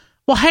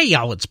Well, hey,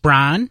 y'all, it's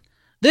Brian.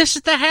 This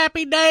is the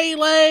Happy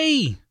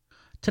Daily.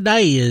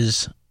 Today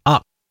is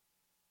October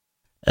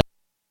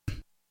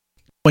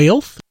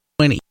 12th,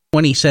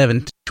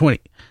 2027,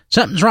 20.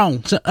 Something's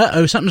wrong.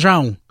 Something's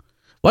wrong.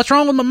 What's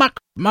wrong with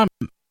my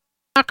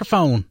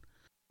microphone?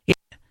 It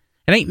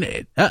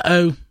ain't.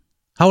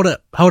 Hold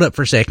up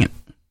for a second.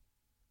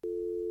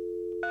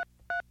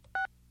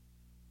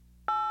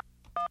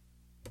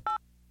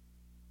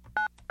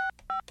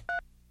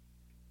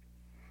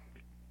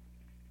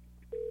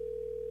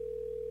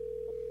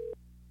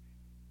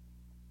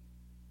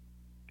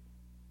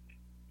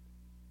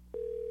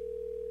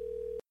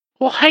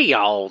 Well, hey,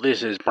 y'all,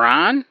 this is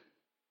Brian.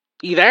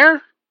 You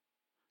there?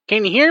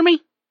 Can you hear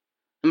me?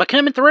 Am I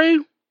coming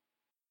through?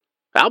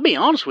 I'll be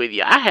honest with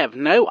you, I have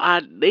no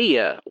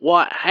idea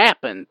what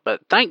happened,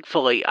 but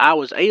thankfully I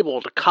was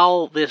able to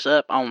call this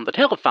up on the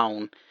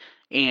telephone,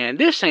 and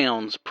this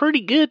sounds pretty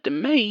good to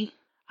me.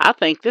 I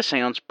think this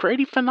sounds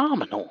pretty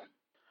phenomenal.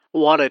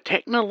 What a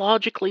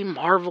technologically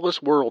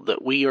marvelous world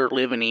that we are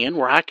living in,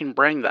 where I can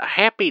bring the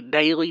Happy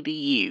Daily to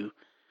you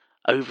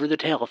over the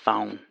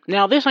telephone.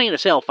 Now, this ain't a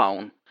cell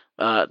phone.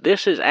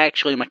 This is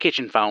actually my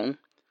kitchen phone.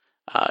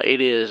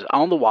 It is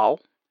on the wall.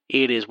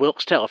 It is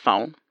Wilkes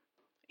Telephone.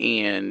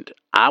 And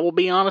I will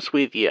be honest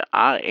with you,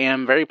 I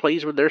am very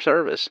pleased with their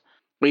service.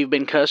 We've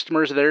been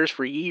customers of theirs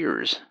for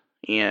years.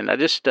 And I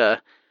just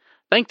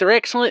think they're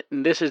excellent.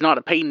 And this is not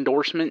a paid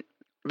endorsement.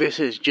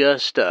 This is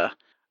just a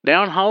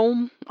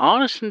down-home,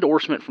 honest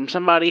endorsement from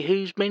somebody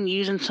who's been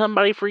using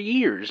somebody for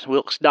years.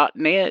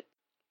 Wilkes.net,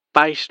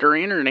 faster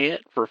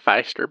internet for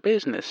faster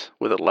business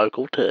with a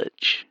local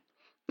touch.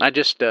 I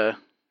just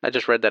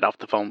read that off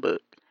the phone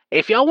book.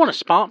 If y'all want to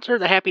sponsor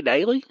the Happy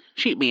Daily,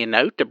 shoot me a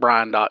note to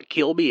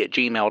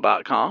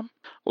brian.kilby@gmail.com.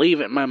 Leave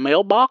it in my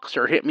mailbox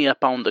or hit me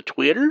up on the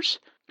Twitters.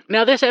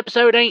 Now, this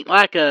episode ain't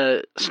like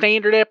a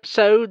standard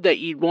episode that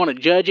you'd want to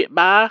judge it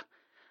by.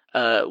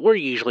 We're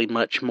usually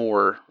much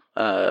more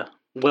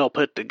well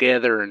put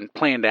together and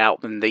planned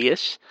out than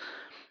this.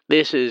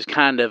 This is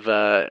kind of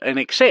an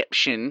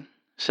exception,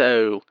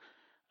 so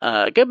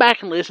go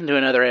back and listen to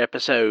another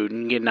episode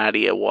and get an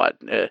idea what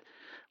it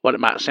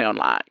might sound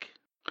like.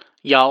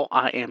 Y'all,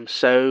 I am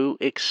so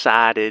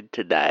excited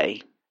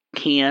today.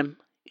 Kim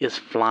is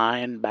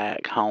flying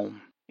back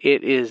home.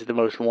 It is the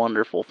most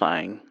wonderful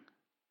thing.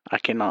 I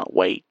cannot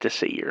wait to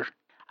see her.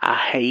 I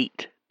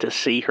hate to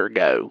see her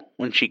go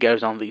when she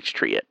goes on these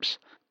trips.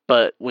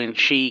 But when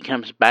she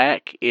comes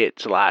back,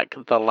 it's like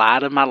the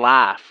light of my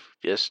life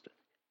just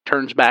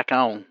turns back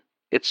on.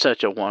 It's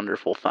such a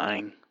wonderful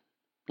thing.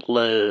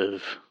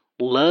 Love.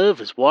 Love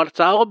is what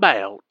it's all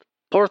about.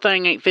 Poor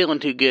thing ain't feeling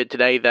too good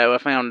today, though. I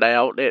found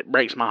out. It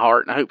breaks my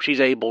heart, and I hope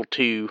she's able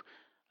to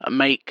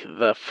make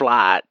the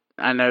flight.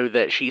 I know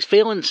that she's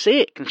feeling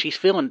sick, and she's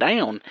feeling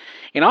down.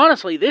 And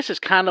honestly, this is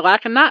kind of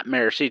like a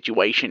nightmare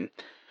situation.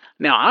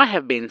 Now, I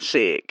have been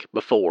sick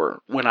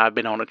before when I've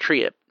been on a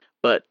trip,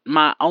 but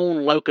my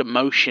own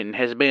locomotion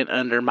has been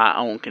under my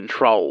own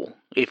control,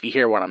 if you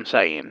hear what I'm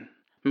saying.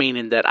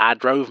 Meaning that I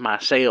drove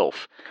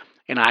myself,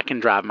 and I can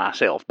drive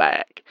myself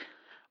back.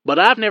 But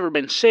I've never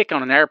been sick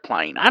on an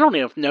airplane. I don't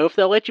even know if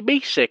they'll let you be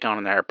sick on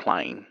an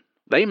airplane.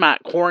 They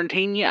might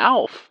quarantine you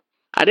off.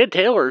 I did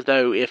tell her,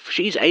 though, if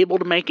she's able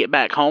to make it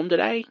back home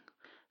today,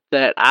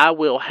 that I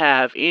will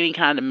have any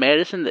kind of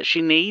medicine that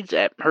she needs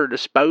at her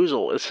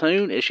disposal as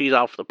soon as she's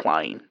off the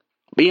plane.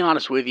 Be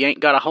honest with you, ain't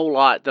got a whole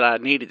lot that I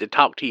needed to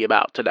talk to you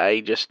about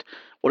today. Just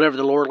whatever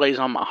the Lord lays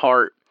on my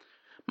heart.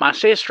 My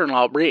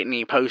sister-in-law,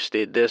 Brittany,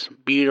 posted this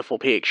beautiful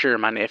picture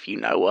of my nephew,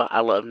 Noah. I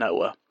love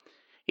Noah.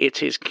 It's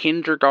his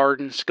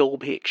kindergarten school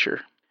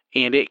picture,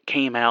 and it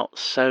came out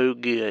so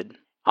good.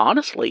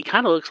 Honestly,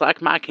 kind of looks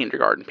like my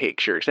kindergarten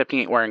picture, except he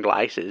ain't wearing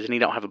glasses, and he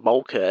don't have a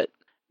bowl cut,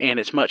 and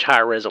it's much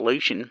higher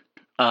resolution.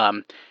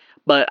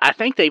 But I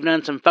think they've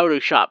done some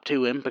Photoshop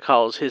to him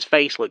because his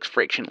face looks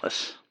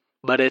frictionless.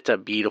 But it's a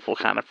beautiful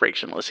kind of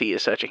frictionless. He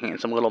is such a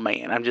handsome little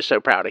man. I'm just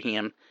so proud of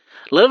him.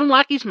 Love him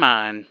like he's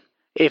mine.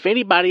 If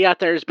anybody out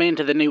there has been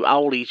to the new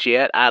Aldi's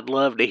yet, I'd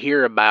love to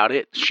hear about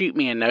it. Shoot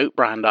me a note,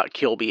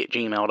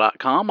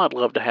 brian.kilby@gmail.com. I'd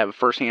love to have a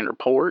first-hand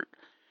report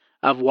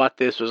of what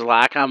this was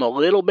like. I'm a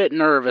little bit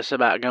nervous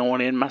about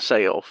going in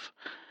myself,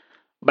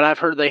 but I've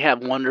heard they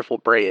have wonderful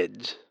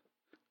breads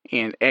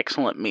and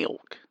excellent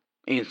milk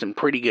and some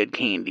pretty good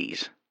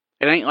candies.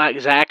 It ain't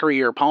like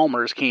Zachary or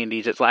Palmer's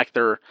candies. It's like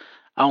their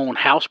own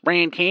house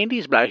brand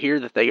candies, but I hear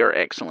that they are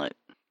excellent.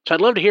 So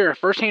I'd love to hear a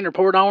first-hand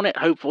report on it.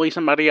 Hopefully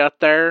somebody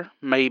out there,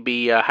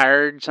 maybe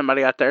hired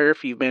somebody out there.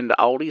 If you've been to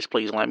Aldi's,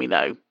 please let me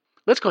know.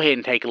 Let's go ahead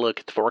and take a look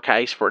at the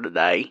forecast for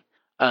today,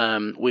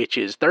 which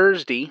is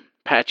Thursday.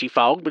 Patchy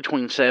fog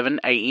between 7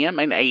 a.m.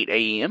 and 8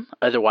 a.m.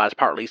 Otherwise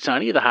partly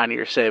sunny, the high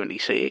near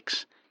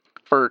 76.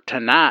 For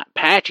tonight,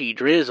 patchy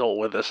drizzle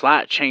with a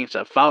slight chance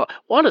of fall.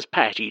 What is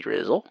patchy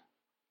drizzle?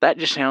 That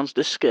just sounds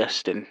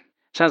disgusting.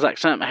 Sounds like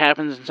something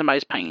happens in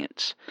somebody's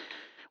pants.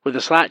 With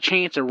a slight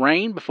chance of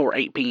rain before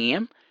 8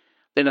 p.m.,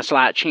 then a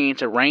slight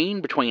chance of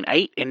rain between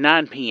 8 and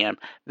 9 p.m.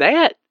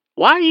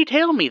 Why are you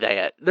telling me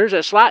that? There's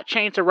a slight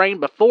chance of rain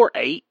before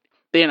 8,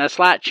 Then a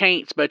slight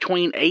chance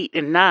between 8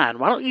 and 9.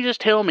 Why don't you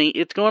just tell me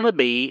it's going to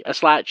be a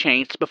slight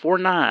chance before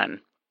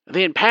 9?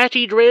 Then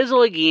patchy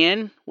drizzle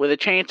again with a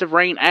chance of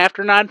rain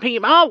after 9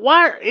 p.m. Oh,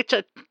 why? It's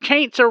a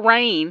chance of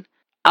rain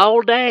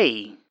all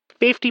day.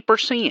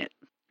 50%.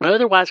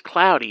 Otherwise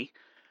cloudy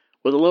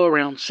with a low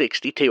around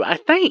 62. I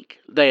think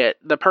that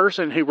the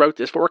person who wrote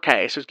this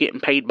forecast is getting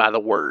paid by the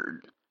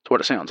word. That's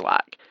what it sounds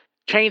like.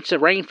 Chance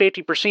of rain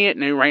 50%.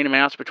 New rain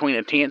amounts between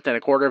a tenth and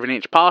a quarter of an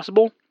inch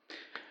possible.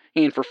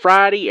 And for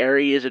Friday,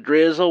 areas of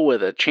drizzle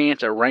with a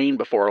chance of rain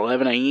before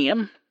 11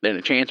 a.m. Then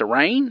a chance of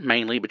rain,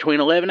 mainly between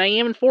 11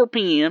 a.m. and 4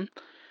 p.m.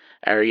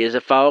 Areas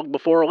of fog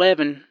before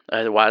 11.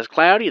 Otherwise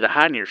cloudy, the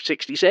high near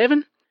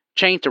 67.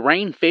 Chance of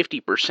rain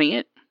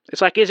 50%.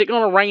 It's like, is it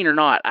going to rain or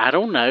not? I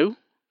don't know.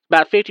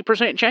 About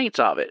 50% chance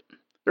of it.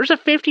 There's a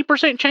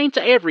 50% chance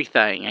of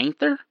everything, ain't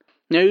there?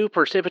 No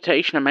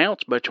precipitation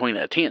amounts between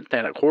a tenth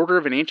and a quarter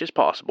of an inch is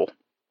possible.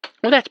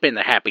 Well, that's been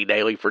the Happy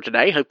Daily for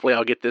today. Hopefully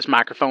I'll get this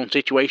microphone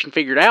situation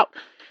figured out,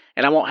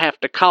 and I won't have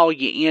to call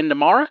you in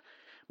tomorrow.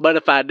 But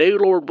if I do,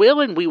 Lord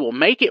willing, we will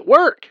make it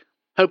work.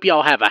 Hope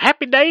y'all have a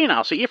happy day, and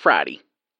I'll see you Friday.